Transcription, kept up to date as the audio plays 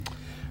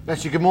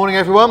Bless you. Good morning,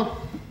 everyone.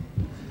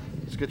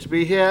 It's good to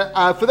be here.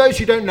 For those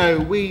who don't know,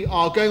 we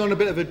are going on a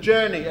bit of a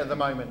journey at the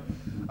moment.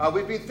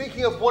 We've been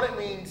thinking of what it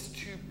means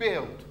to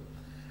build.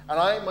 And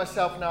I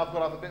myself now have got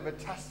to have a bit of a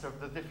test of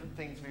the different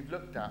things we've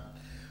looked at.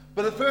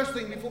 But the first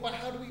thing we thought about,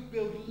 how do we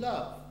build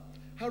love?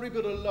 How do we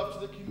build a love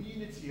to the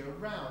community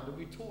around? And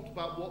we talked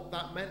about what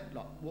that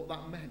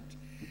meant.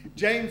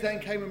 James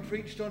then came and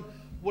preached on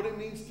what it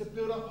means to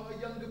build up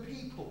our younger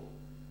people,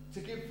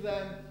 to give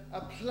them a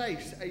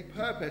place, a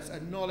purpose, a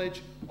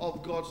knowledge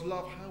of God's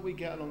love, how we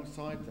get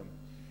alongside them.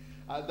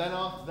 Then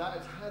after that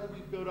is how do we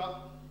build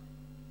up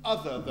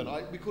other than,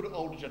 we call it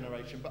older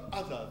generation, but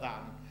other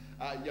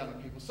than young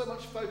people. So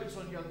much focus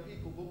on young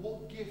people, but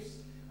what gifts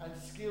and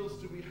skills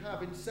do we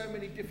have in so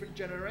many different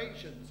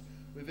generations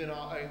within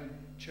our own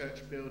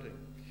church building?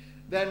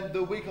 Then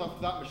the week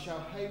after that,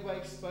 Michelle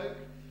Hayway spoke,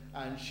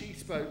 and she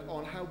spoke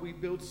on how we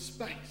build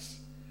space.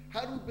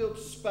 How do we build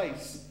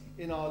space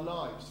in our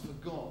lives for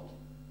God?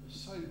 We're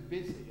so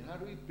busy. How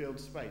do we build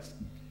space?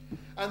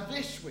 And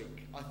this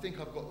week, I think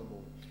I've got them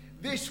all.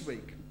 This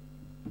week,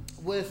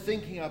 we're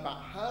thinking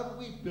about how do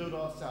we build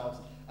ourselves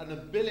an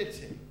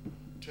ability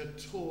to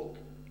talk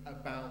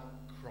about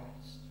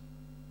Christ.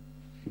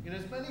 You know,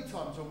 there's many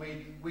times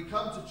when we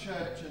come to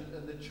church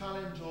and the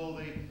challenge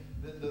or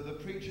the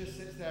preacher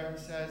sits there and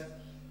says,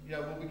 you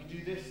know, well, we could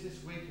do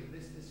this week and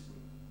this week.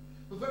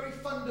 But very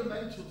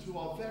fundamental to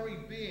our very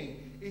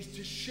being is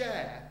to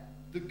share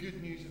the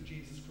good news of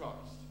Jesus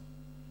Christ.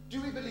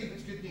 Do we believe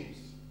it's good news?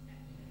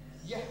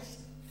 Yes.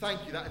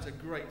 Thank you. That is a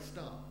great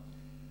start.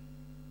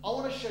 I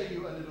want to show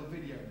you a little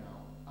video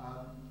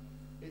now.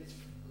 It's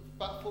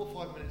about 4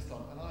 or 5 minutes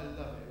long, and I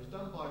love it. It was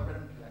done by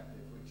Redham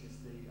Collective, which is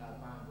the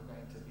band we're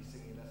going to be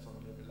singing their song a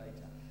little bit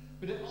later.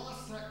 But it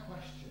asks that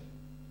question: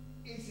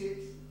 is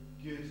it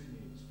good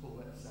news? Paul,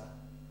 let's see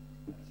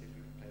if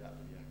we can play that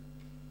video.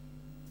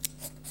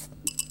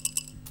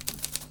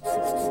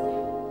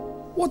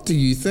 What do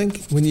you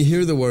think when you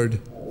hear the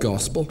word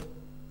gospel?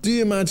 Do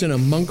you imagine a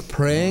monk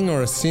praying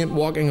or a saint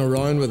walking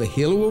around with a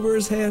halo over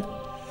his head?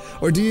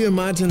 Or do you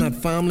imagine that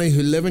family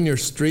who live in your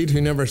street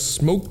who never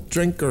smoke,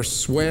 drink or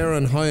swear,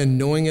 and how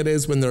annoying it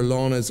is when their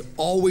lawn is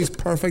always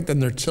perfect and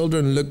their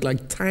children look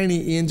like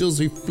tiny angels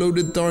who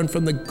floated down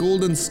from the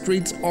golden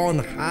streets on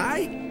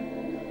high?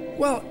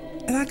 Well,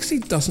 it actually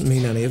doesn't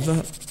mean any of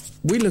that.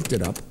 We looked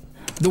it up.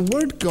 The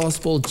word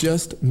gospel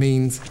just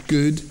means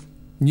good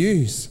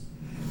news.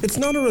 It's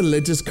not a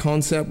religious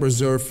concept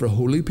reserved for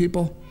holy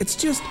people. It's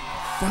just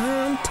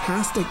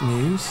fantastic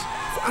news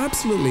for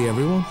absolutely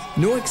everyone,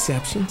 no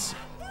exceptions.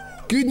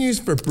 Good news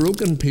for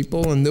broken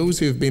people and those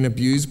who have been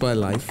abused by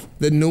life,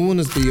 that no one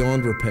is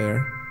beyond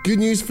repair. Good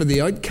news for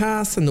the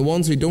outcasts and the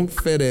ones who don't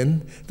fit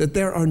in, that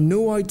there are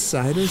no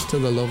outsiders to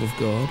the love of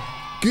God.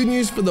 Good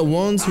news for the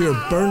ones who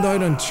are burned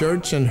out on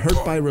church and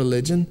hurt by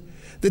religion,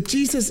 that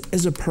Jesus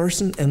is a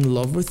person in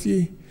love with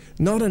you,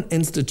 not an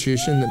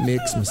institution that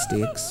makes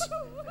mistakes.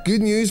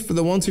 Good news for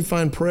the ones who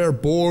find prayer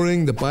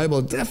boring, the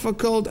Bible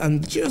difficult,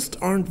 and just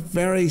aren't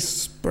very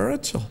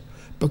spiritual,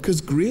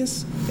 because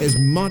grace is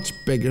much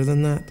bigger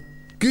than that.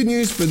 Good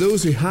news for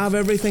those who have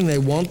everything they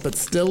want but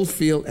still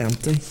feel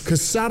empty,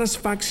 because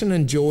satisfaction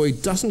and joy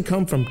doesn't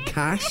come from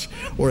cash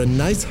or a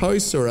nice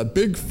house or a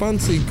big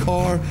fancy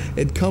car.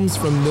 It comes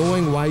from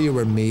knowing why you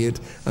were made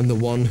and the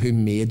one who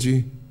made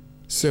you.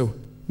 So,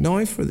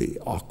 now for the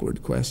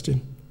awkward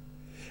question.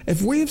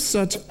 If we have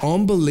such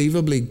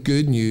unbelievably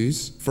good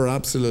news for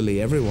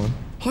absolutely everyone,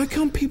 how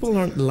come people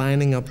aren't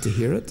lining up to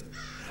hear it?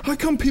 How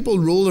come people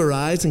roll their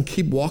eyes and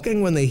keep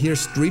walking when they hear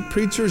street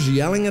preachers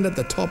yelling it at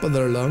the top of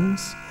their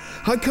lungs?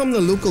 How come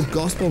the local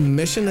gospel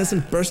mission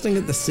isn't bursting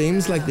at the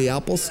seams like the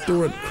Apple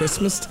store at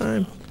Christmas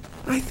time?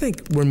 I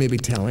think we're maybe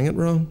telling it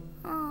wrong.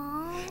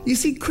 You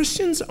see,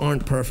 Christians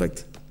aren't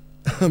perfect.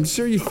 I'm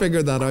sure you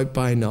figured that out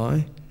by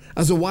now.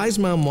 As a wise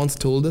man once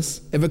told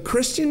us, if a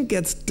Christian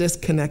gets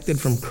disconnected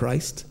from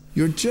Christ,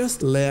 you're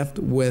just left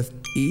with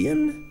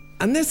Ian.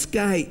 And this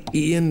guy,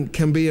 Ian,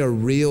 can be a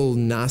real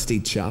nasty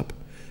chap.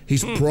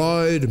 He's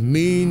proud,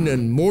 mean,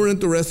 and more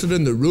interested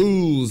in the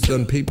rules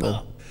than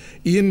people.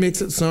 Ian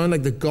makes it sound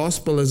like the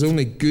gospel is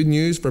only good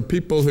news for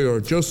people who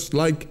are just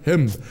like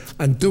him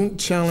and don't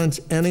challenge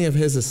any of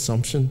his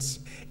assumptions.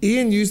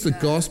 Ian used the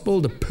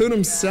gospel to put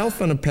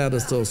himself on a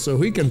pedestal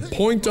so he can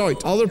point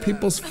out other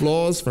people's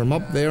flaws from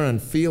up there and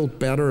feel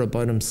better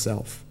about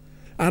himself.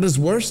 At his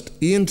worst,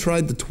 Ian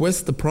tried to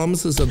twist the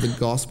promises of the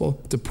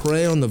gospel to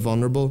prey on the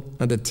vulnerable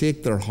and to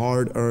take their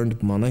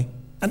hard-earned money.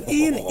 And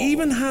Ian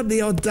even had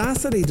the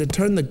audacity to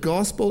turn the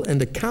gospel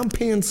into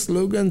campaign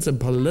slogans and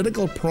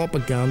political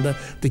propaganda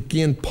to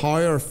gain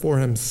power for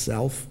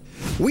himself.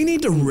 We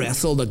need to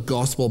wrestle the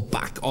gospel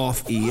back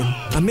off Ian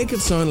and make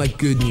it sound like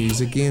good news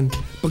again.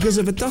 Because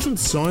if it doesn't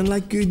sound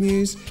like good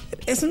news,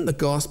 it isn't the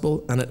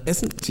gospel and it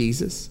isn't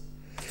Jesus.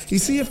 You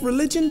see, if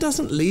religion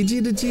doesn't lead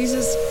you to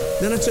Jesus,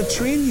 then it's a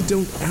train you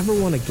don't ever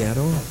want to get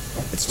on.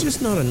 It's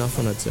just not enough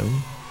on its own.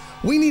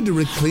 We need to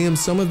reclaim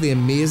some of the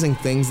amazing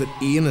things that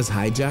Ian has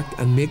hijacked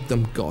and make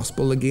them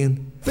gospel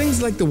again.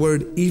 Things like the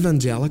word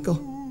evangelical.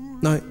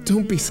 Now,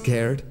 don't be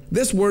scared.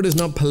 This word is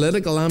not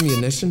political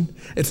ammunition.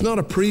 It's not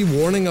a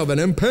pre-warning of an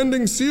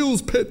impending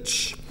sales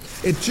pitch.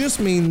 It just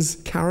means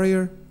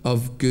carrier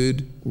of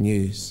good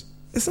news.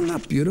 Isn't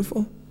that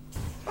beautiful?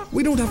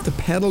 We don't have to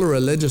peddle a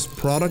religious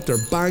product or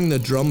bang the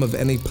drum of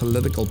any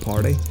political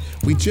party.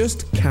 We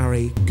just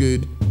carry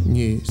good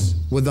news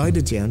without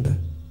agenda.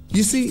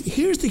 You see,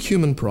 here's the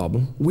human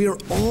problem. We are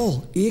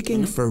all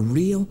aching for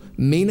real,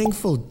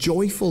 meaningful,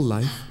 joyful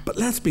life. But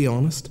let's be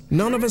honest,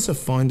 none of us have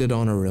found it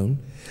on our own.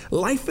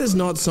 Life is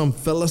not some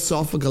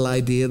philosophical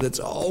idea that's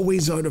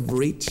always out of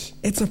reach.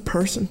 It's a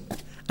person,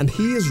 and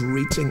he is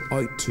reaching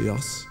out to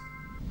us.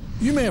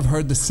 You may have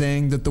heard the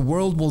saying that the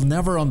world will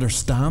never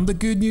understand the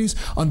good news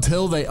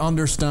until they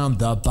understand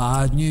the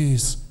bad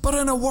news. But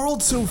in a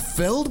world so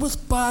filled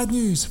with bad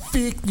news,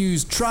 fake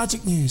news,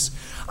 tragic news,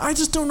 I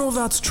just don't know if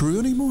that's true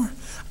anymore.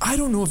 I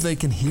don't know if they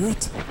can hear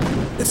it.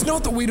 It's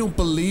not that we don't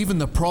believe in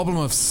the problem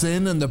of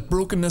sin and the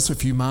brokenness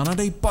of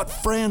humanity, but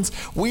friends,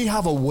 we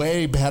have a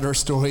way better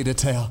story to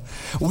tell.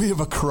 We have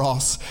a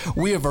cross,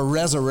 we have a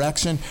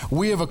resurrection,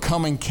 we have a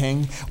coming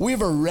king, we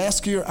have a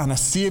rescuer and a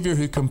saviour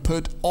who can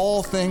put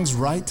all things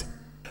right.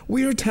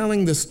 We are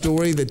telling the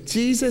story that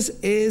Jesus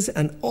is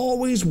and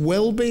always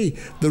will be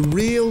the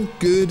real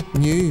good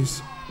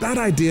news. That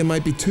idea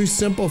might be too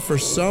simple for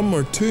some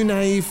or too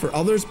naive for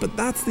others, but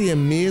that's the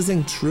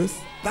amazing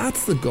truth.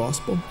 That's the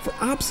gospel for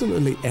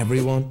absolutely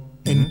everyone,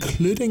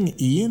 including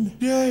Ian.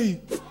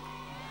 Yay!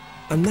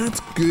 And that's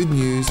good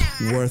news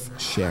worth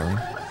sharing.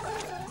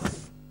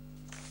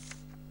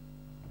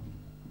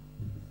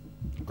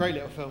 Great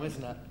little film,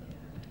 isn't it?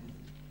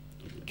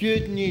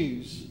 Good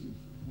news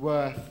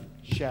worth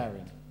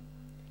sharing.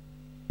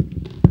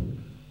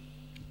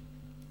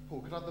 Paul,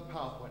 could I have the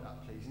PowerPoint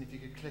up, please? And if you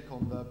could click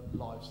on the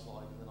live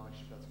slide, and then I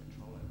should be able to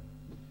control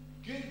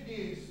it. Good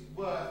news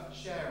worth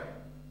sharing.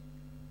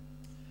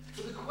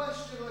 So the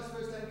question, I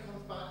suppose, then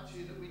comes back to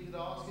that we could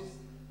ask is,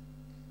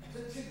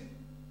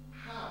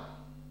 how?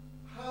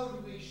 How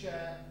do we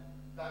share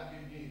that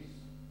good news?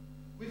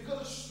 We've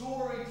got a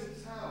story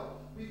to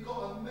tell. We've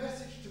got a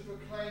message to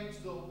proclaim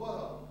to the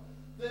world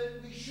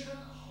that we shouldn't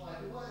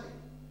hide away.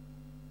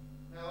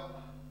 Now,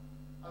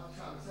 I've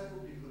chatted with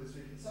several people this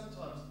week, and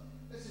sometimes,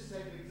 let's just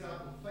take an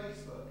example,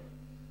 Facebook.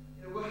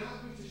 We're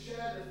happy to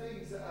share the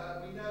things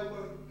that we know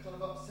won't kind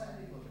of upset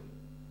anybody.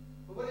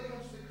 But when it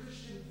comes to the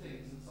Christian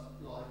things and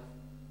such like,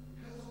 we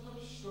kind of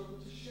sometimes struggle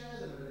to share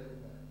them a little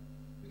bit.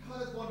 We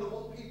kind of wonder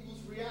what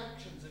people's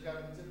reactions are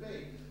going to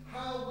be.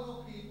 How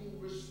will people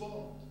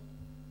respond?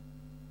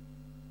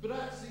 But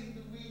actually,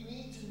 we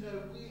need to know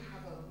we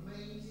have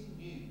amazing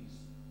news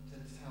to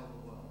tell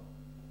the world.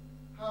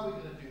 How are we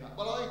going to do that?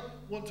 Well, I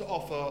want to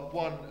offer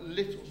one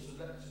little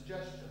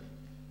suggestion.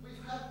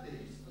 We've had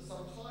these for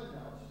some time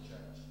now as a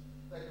church.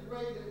 They're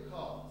great little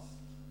cards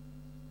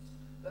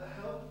that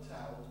help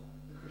tell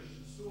the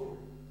Christian story.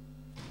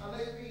 And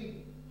they've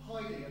been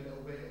hiding a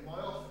little bit in my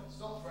office,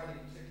 not for any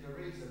particular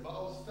reason, but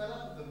I was fed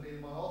up with them being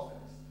in my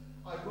office.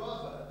 I'd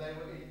rather they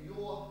were in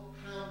your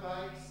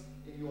handbags,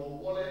 in your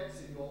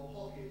wallets, in your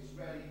pockets,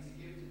 ready to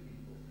give to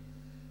people.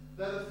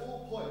 They're the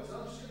 4 points,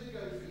 and I'm just going to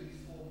go through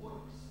these 4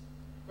 points.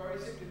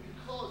 Very simply,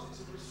 because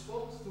it's a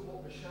response to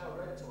what Michelle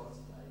read to us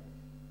today.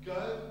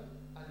 Go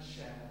and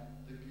share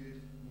the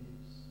good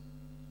news.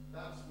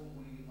 That's what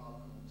we are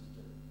called to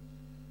do.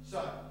 So,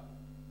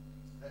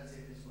 let's see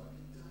if this works.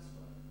 It does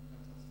work.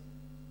 Fantastic.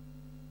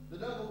 The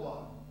number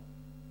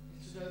 1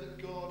 is to know that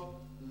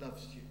God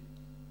loves you.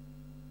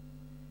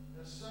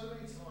 There are so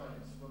many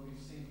times when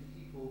we've seen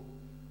people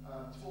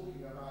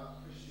talking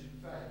about Christian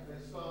faith, they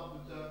start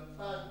with the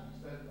bad news,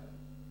 don't they?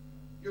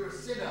 You're a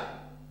sinner.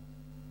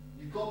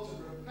 You've got to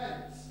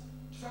repent.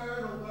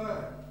 Turn or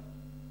burn.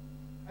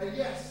 And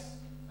yes,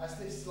 as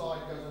this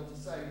slide goes on to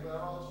say, there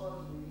are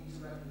times when we need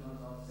to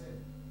recognise our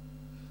sin.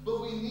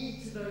 But we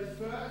need to know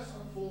first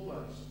and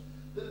foremost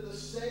that the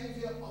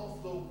Saviour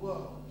of the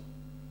world,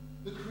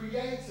 the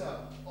Creator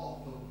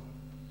of the world,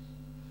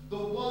 the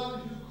one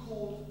who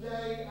called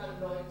day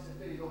and night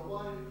to be, the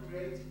one who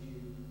created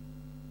you,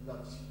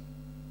 loves you.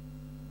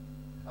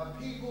 And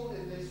people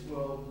in this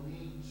world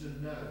need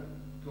to know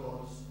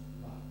God's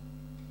love.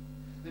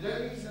 They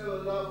don't need to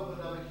know the love of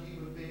another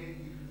human being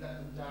who could let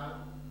them down.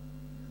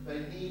 They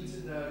need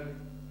to know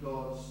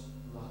God's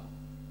love.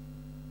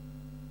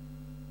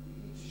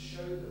 We need to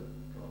show them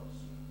God's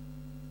love.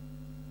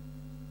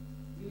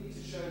 We need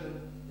to show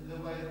them in the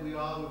way that we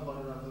are with one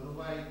another, the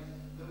way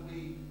that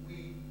we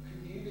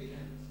communicate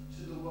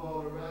to the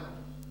world around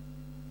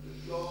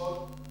that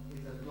God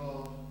is a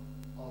God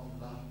of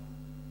love.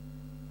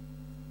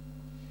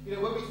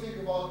 When we think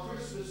of our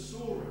Christmas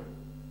story,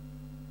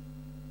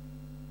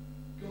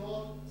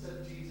 God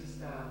sent Jesus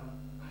down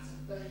as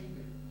a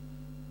baby.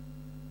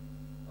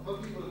 And when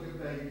people look at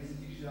babies,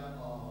 it's usually like,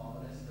 oh,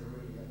 that's a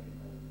really ugly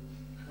baby.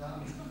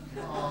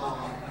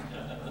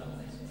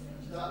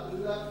 That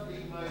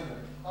lovely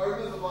moment. I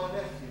remember my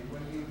nephew,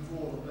 when he was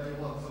born, day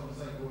one, someone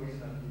saying, well,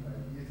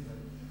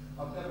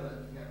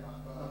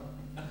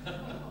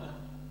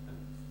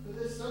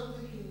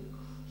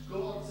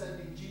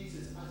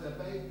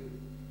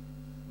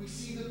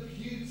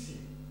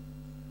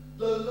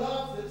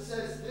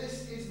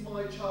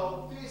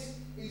 child. This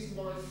is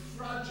my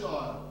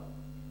fragile,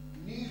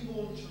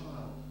 newborn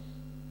child.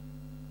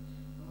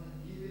 And I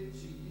give it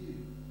to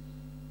you,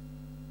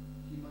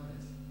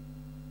 humanity.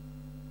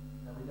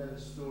 Now we know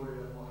the story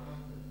of what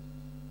happened.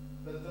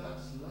 But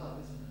that's love,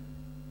 isn't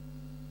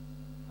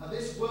it? And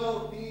this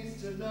world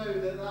needs to know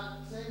that that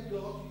same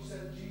God who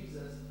sent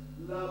Jesus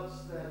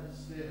loves them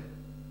still.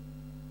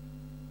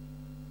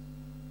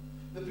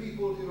 The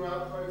people who are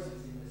out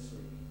protesting this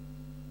week,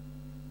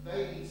 they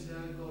need to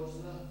know God's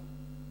love.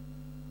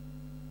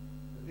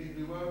 The people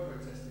who weren't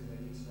protesting, they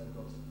need to know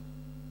God's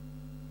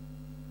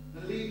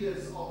love. The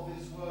leaders of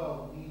this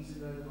world need to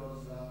know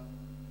God's love.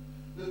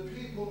 The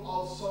people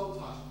of Soul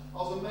Touch. I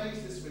was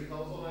amazed this week. I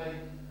was on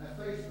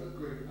a Facebook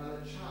group and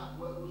a chat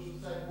which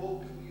was saying,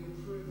 what can we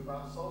improve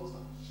about Soul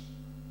Touch?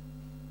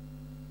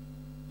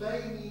 They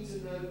need to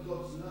know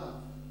God's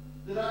love.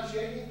 That actually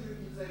any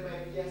improvements they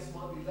make, yes,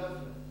 might be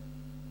lovely.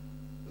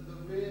 But the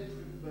real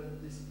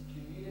improvement this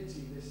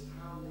community, this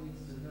town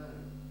needs to know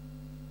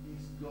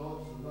is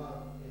God's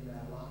love in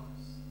their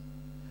lives.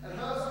 And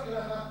how's that going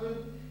to happen?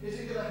 Is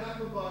it going to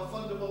happen by a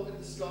thunderbolt in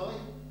the sky?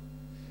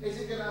 Is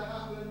it going to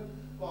happen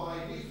by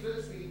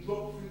leaflets being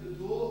dropped through the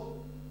door?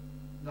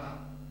 No.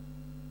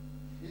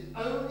 It's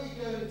only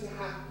going to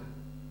happen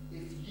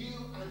if you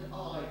and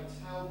I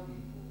tell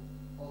people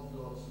of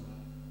God's love.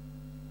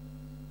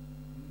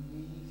 We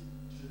need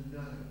to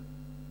know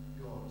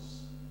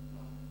God's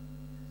love.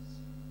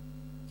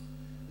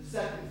 The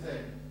second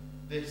thing,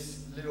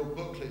 this little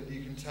booklet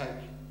you can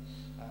take,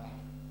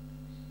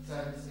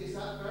 says, is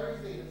that very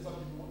thing that some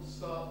people want to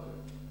start with.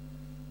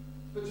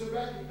 But to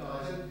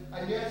recognise,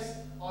 and yes,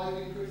 I've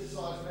been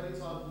criticised many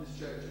times in this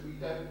church that we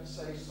don't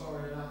say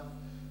sorry enough.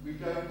 We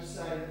don't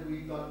say that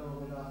we've done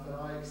wrong enough, and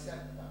I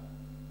accept that.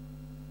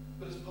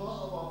 But as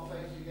part of our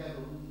faith together,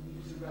 we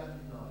need to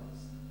recognise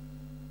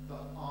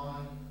that I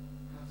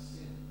have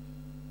sinned.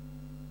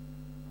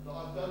 That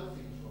I've done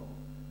things wrong.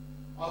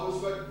 I was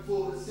spoken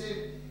before that sin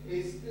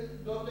is,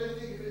 don't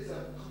think of it as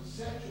a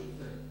conceptual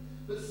thing,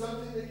 but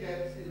something that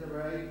gets in the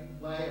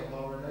way of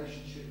our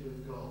relationship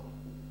with God.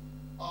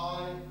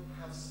 I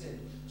have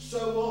sinned.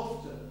 So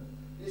often,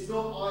 it's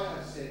not I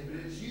have sinned,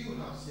 but it's you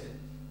have sinned.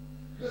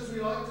 Because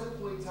we like to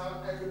point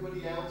out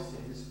everybody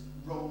else's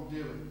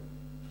wrongdoing.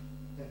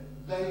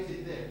 They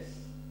did this.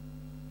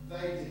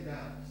 They did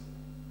that.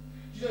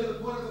 Do you know the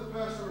point of the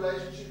personal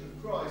relationship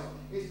with Christ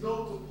is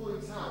not to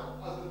point out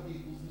other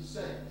people's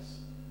mistakes,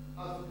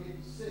 other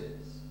people's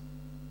sins.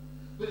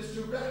 But it's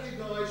to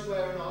recognise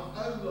where in our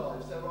own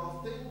lives there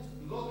are things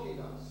blocking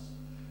us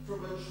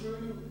from a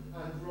true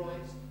and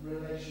right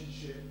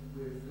relationship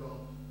with God.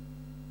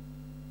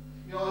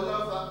 You know, I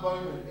love that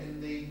moment in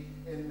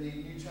the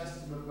New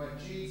Testament where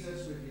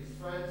Jesus with his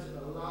friends at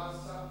the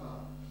Last Supper,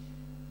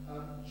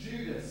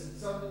 Judas,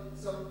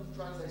 some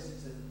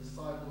translations says the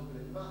disciples,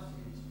 but in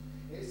Matthew's,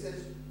 it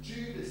says,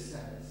 Judas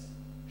says,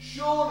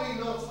 surely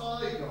not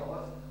I,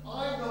 God,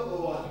 I'm not the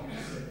one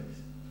who sinned.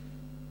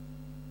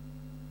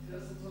 You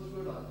know, sometimes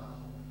we're like that.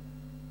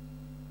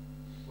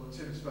 Well,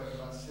 Tim spoke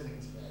about sinning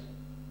today.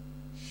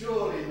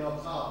 Surely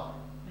not I,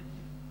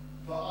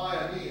 for I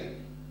am Ian.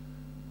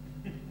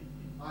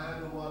 I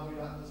am the one who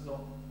that does not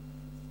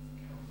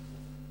count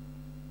for.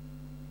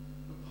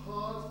 The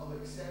part of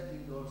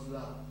accepting God's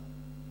love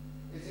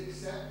is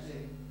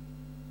accepting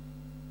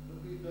that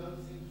we've done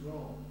things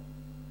wrong.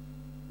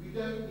 We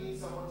don't need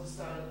someone to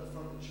stand at the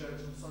front of church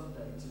on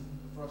Sunday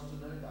for us to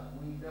know that.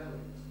 We know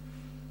it.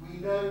 We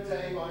know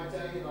day by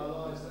day in our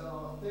lives there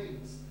are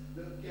things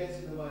that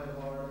get in the way of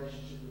our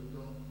relationship with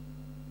God.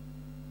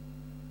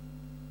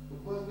 But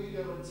when we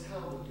go and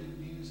tell the good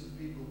news of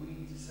people, we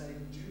need to say,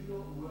 do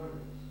not worry.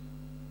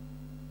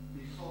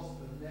 Because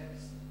the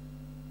next thing.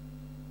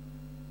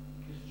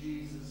 Because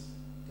Jesus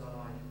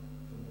died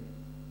for me.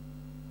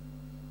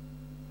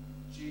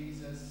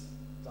 Jesus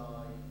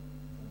died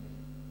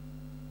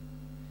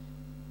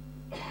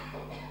for me.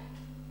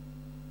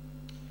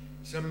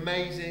 It's an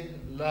amazing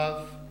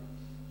love.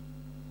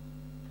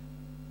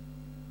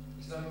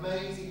 It's an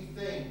amazing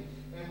thing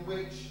in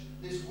which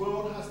this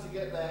world has to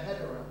get their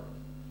head around.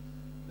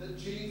 That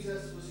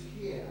Jesus was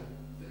here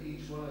for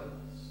each one of us.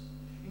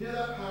 You know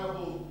that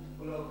parable,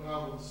 well not a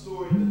parable, the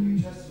story in the New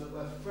Testament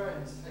where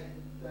friends take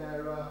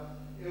their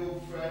ill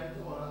friend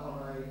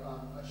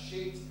on a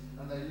sheet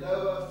and they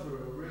lower through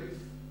a roof.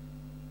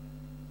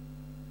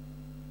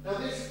 Now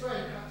this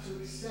friend had to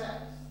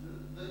accept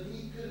that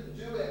he couldn't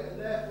do it, and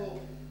therefore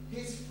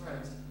his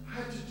friends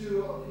had to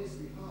do it on his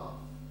behalf.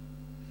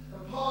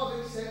 And part of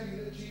accepting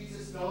that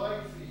Jesus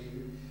died for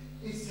you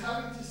is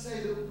having to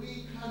say that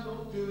we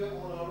cannot do it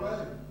on our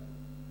own.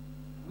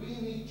 We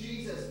need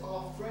Jesus,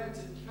 our friend,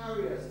 to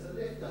carry us, to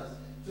lift us,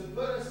 to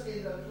put us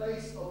in a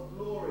place of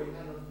glory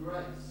and of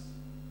grace.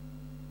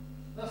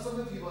 Now some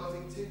of you might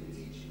think, Tim, you're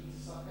teaching me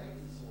to suck eggs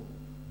this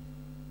morning.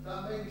 That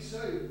may be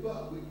so,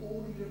 but we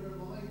all need a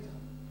reminder.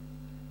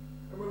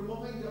 A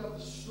reminder of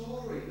the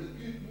story, the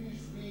good news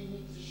we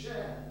need to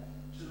share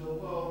to the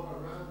world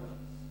around us.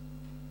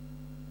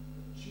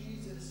 That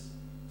Jesus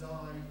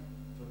died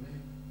for me.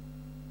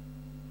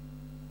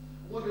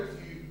 I wonder if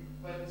you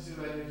went to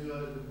any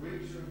of the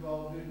groups you're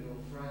involved in, your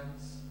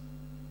friends.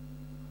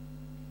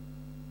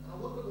 And I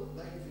wonder what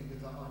they think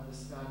of that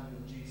understanding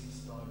of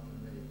Jesus dying for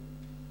me.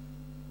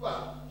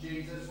 Well,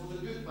 Jesus was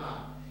a good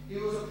man. He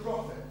was a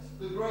prophet,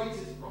 the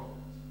greatest prophet.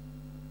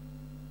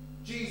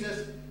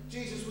 Jesus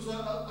was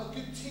a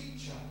good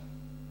teacher.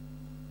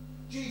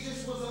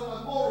 Jesus was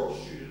a moral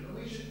student, and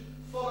we should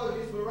follow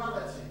his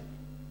morality.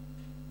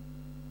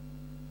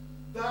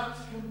 That's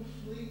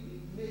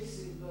completely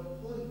missing the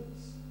point.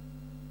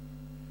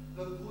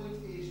 The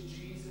point is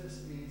Jesus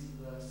is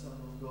the Son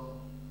of God.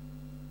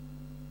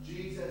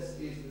 Jesus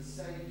is the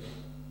Saviour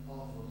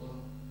of the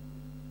world.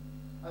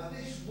 And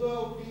this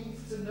world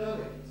needs to know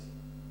it.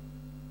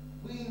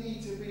 We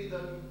need to be the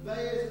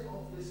purveyors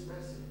of this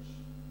message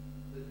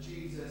that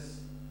Jesus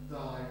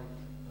died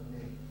for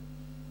me.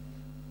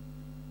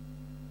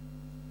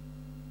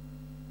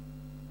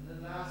 And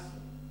then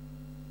lastly,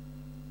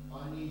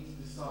 I need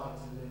to decide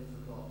to live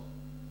for God.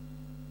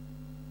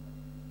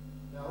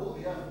 Now all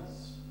the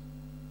others,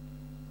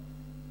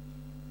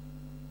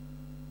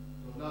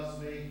 God loves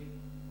me,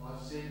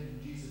 I've sinned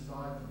and Jesus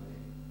died for me.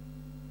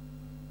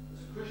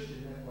 As a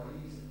Christian, they're quite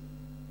easy.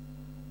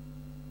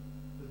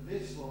 But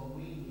this one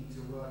we need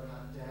to work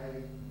at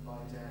day by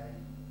day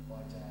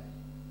by day.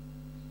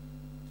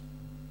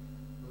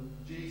 When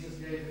Jesus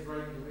gave the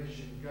Great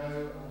Commission, go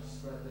and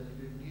spread the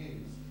good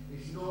news.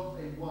 It's not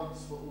a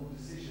once for all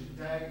decision.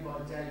 Day by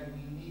day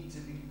we need to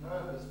be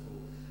purposeful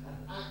and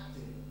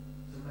active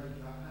to make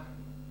that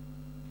happen.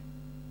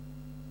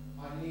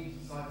 I need to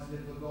decide to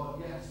live for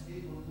God. Yes,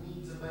 people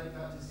need to make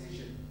that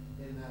decision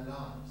in their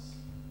lives.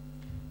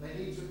 They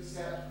need to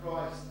accept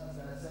Christ as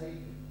their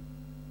Saviour.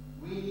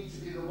 We need to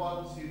be the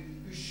ones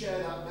who share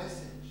that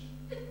message.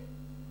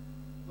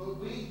 But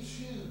we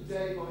too,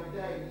 day by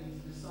day,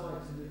 need to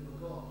decide to live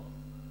for God.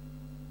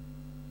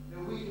 You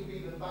know, we can be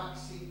the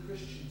backseat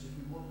Christians if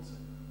we want to.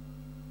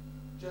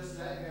 Just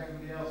letting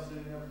everybody else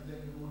doing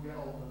everything, and we'll get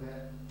on with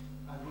it,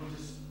 and we'll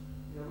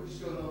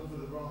just go along for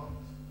the ride.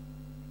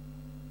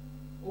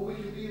 Or we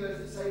can be those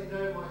that say,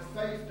 no, my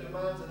faith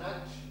demands an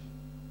action.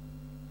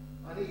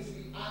 I need to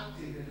be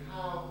active in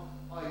how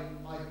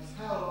I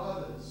tell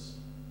others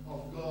of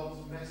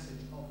God's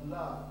message of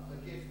love,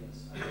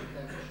 forgiveness, and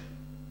redemption.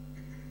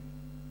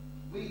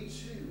 We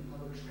too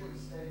have a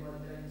choice day by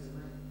day to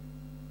make.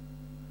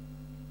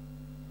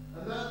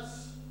 And that's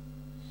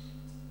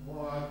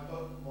why I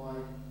put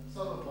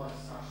some of my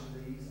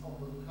Saturdays on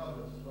the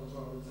covers as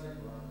well on the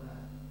table around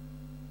there.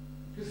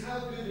 Because how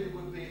good it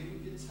would be if we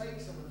could take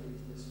some of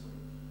these this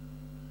week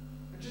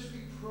and just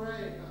be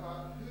praying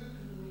about who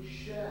can we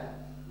share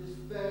this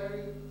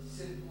very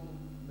simple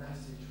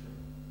message with.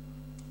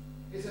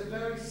 It's a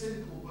very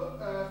simple but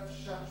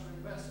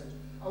earth-shattering message.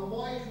 And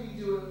why do we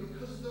do it?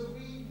 Because of the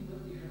reading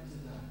that we have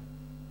today.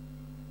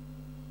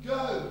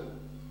 Go.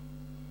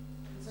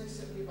 Don't say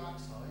sit on your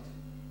backside.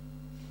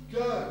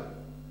 Go.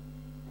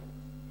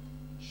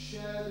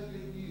 Share the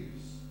good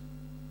news.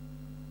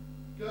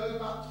 Go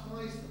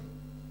baptize them.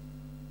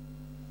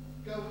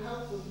 Go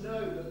help them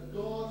know that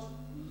God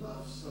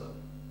loves them.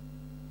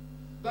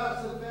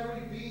 That's the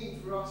very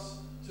being for us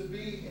to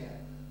be here.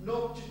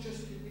 Not to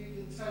just be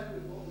content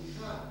with what we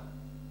have,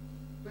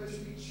 but to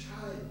be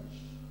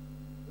challenged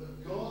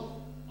that God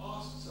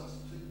asks us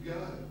to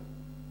go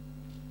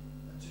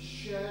and to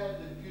share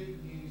the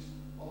good news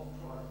of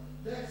Christ.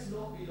 Let's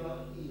not be like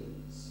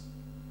Ian's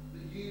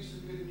that use the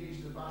good news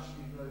to bash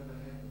people over the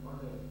head. I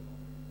know it.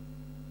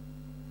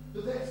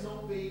 But let's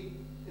not be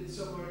in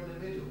somewhere in the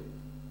middle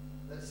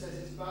that says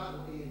it's bad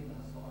what Ian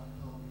does, but I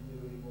can't be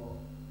doing what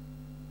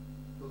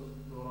God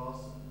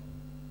asks of me.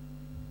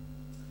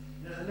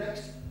 In the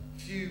next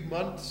few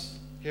months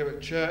here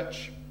at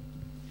church,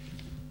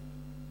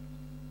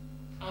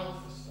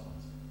 Alpha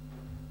starts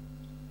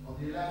on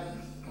the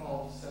 11th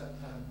of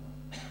September.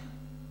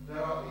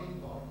 There are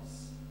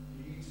invites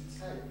for you to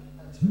take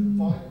and to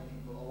invite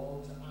people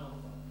along to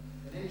Alpha.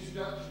 An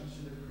introduction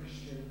to the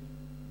Christian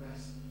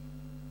message.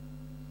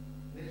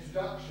 An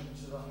introduction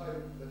to the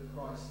hope that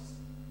Christ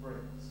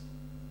brings.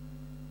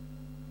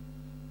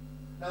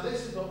 Now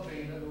this has not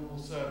been a normal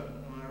sermon,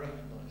 and I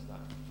recognise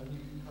that. And you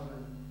can come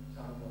and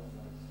tell me off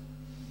later.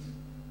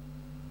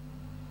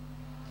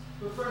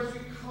 But first, we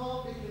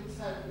can't be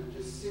content with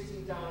just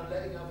sitting down and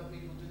letting other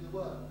people do the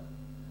work.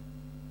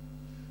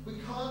 We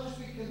can't just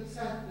be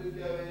content with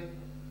going,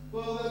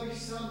 well, there'll be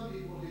some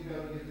people who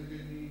go and give the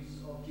good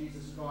news of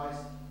Jesus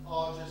Christ.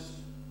 I'll just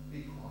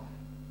be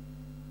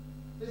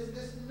quiet.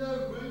 There's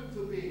no room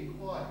for being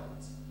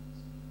quiet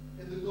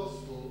in the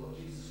gospel of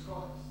Jesus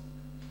Christ.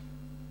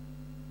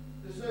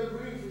 There's no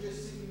room for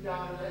just sitting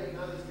down and letting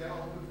others get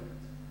on with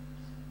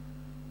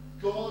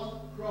it.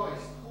 God,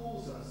 Christ,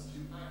 calls us to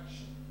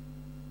action.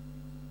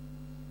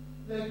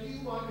 Now,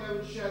 you might go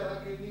and share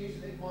that good news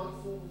and it might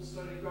fall on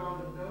stony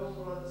ground and no one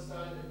will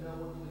understand it and no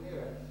one will hear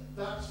it.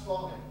 That's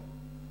fine.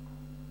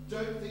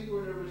 Don't think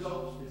we're in a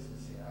results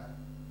business here.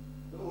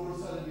 That all of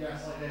a sudden,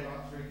 yes, I gave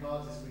out 3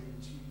 cards this week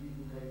and 2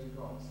 people came to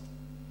Christ.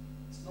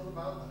 It's not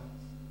about that.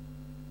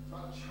 It's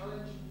about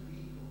challenging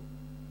people,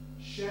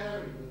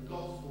 sharing the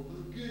gospel,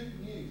 the good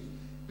news,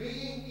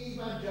 Being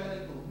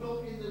evangelical,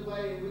 not in the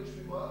way in which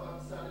we might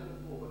have understood it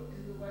before, but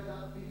in the way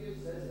that video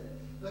says it,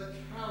 the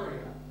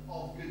carrier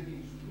of good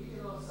news. We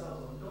in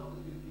ourselves are not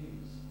the good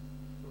news,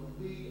 but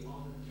we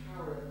are the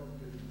carrier of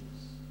good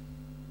news.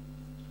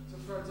 So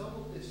for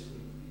example, this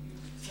week, you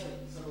could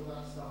take some of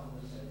that stuff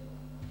on the table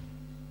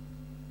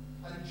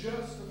and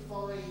just to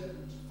find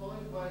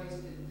ways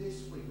in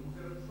this week,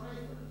 we're going to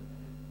pray for it,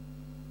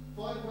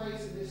 find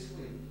ways in this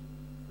week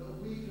that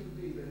we can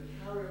be the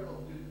carrier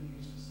of good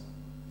news for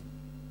someone.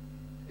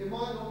 It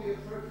might not be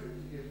appropriate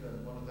to give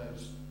them one of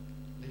those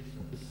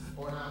leaflets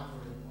or an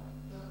outfit invite.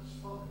 That's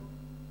fine.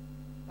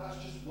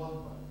 That's just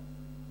one way.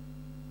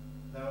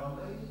 There are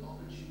many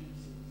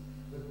opportunities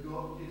that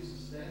God gives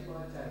us day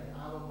by day,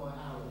 hour by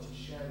hour, to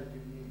share the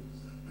good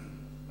news.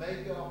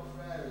 Maybe our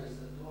prayer is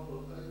that God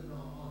will open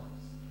our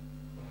eyes,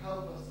 will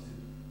help us to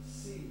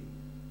see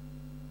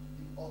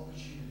the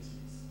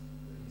opportunities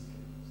that He's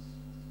given us.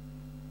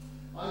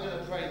 I'm going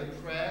to pray the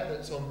prayer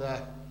that's on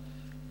the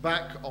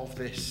back of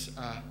this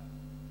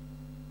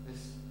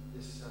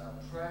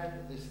prayer,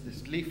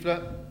 this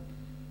leaflet,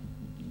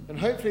 and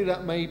hopefully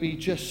that may be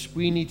just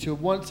we need to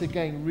once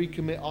again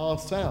recommit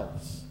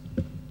ourselves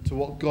to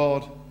what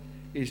God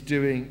is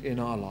doing in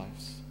our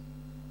lives.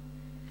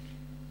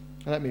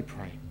 Let me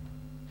pray.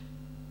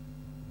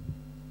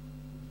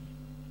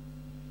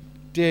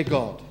 Dear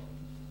God,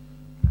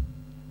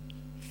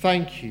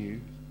 thank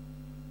you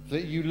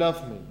that you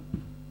love me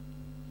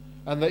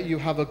and that you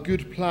have a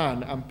good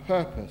plan and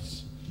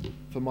purpose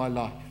for my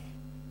life.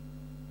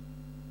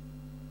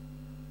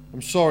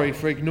 I'm sorry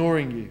for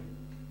ignoring you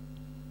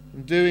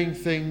and doing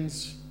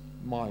things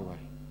my way.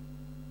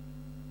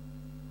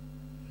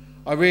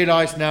 I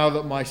realize now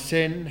that my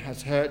sin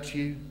has hurt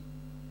you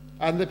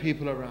and the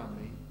people around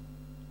me,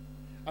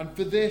 and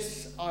for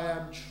this I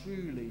am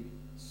truly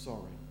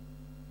sorry.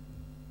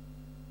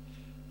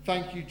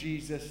 Thank you,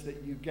 Jesus,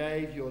 that you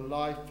gave your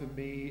life for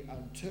me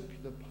and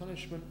took the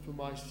punishment for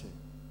my sin.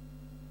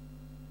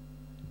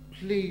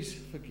 Please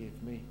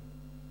forgive me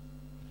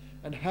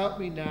and help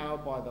me now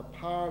by the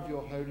power of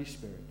your Holy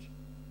Spirit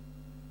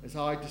as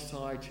I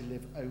decide to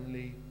live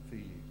only for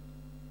you.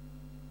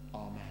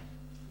 Amen.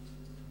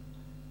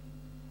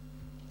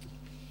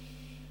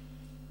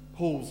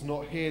 Paul's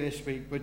not here this week, but